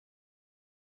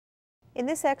In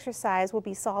this exercise, we'll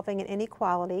be solving an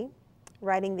inequality,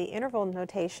 writing the interval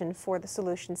notation for the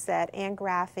solution set, and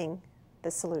graphing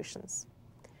the solutions.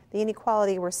 The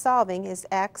inequality we're solving is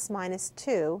x minus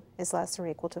 2 is less than or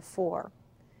equal to 4.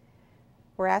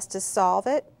 We're asked to solve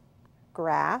it,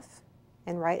 graph,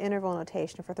 and write interval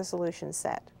notation for the solution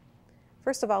set.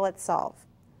 First of all, let's solve.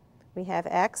 We have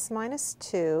x minus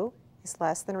 2 is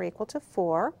less than or equal to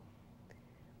 4.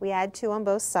 We add 2 on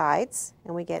both sides,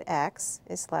 and we get x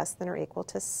is less than or equal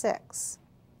to 6.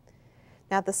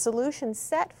 Now the solution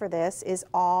set for this is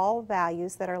all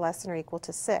values that are less than or equal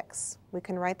to 6. We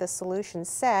can write the solution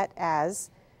set as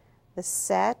the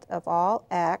set of all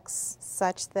x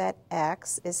such that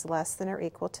x is less than or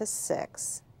equal to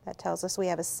 6. That tells us we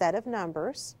have a set of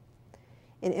numbers.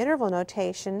 In interval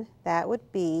notation, that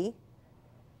would be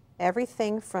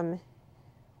everything from,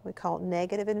 we call it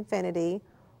negative infinity,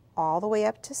 all the way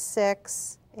up to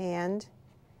 6 and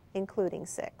including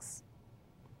 6.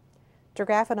 To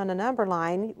graph it on a number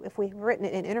line, if we've written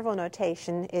it in interval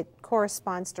notation, it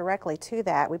corresponds directly to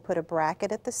that. We put a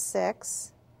bracket at the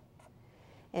 6,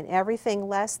 and everything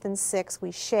less than 6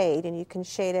 we shade, and you can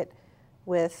shade it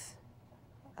with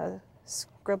a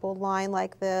scribbled line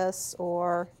like this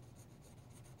or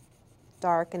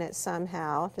darken it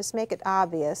somehow. Just make it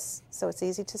obvious so it's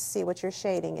easy to see what your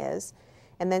shading is.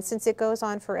 And then since it goes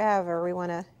on forever, we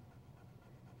want to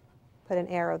put an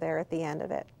arrow there at the end of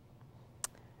it.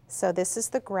 So this is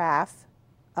the graph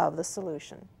of the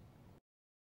solution.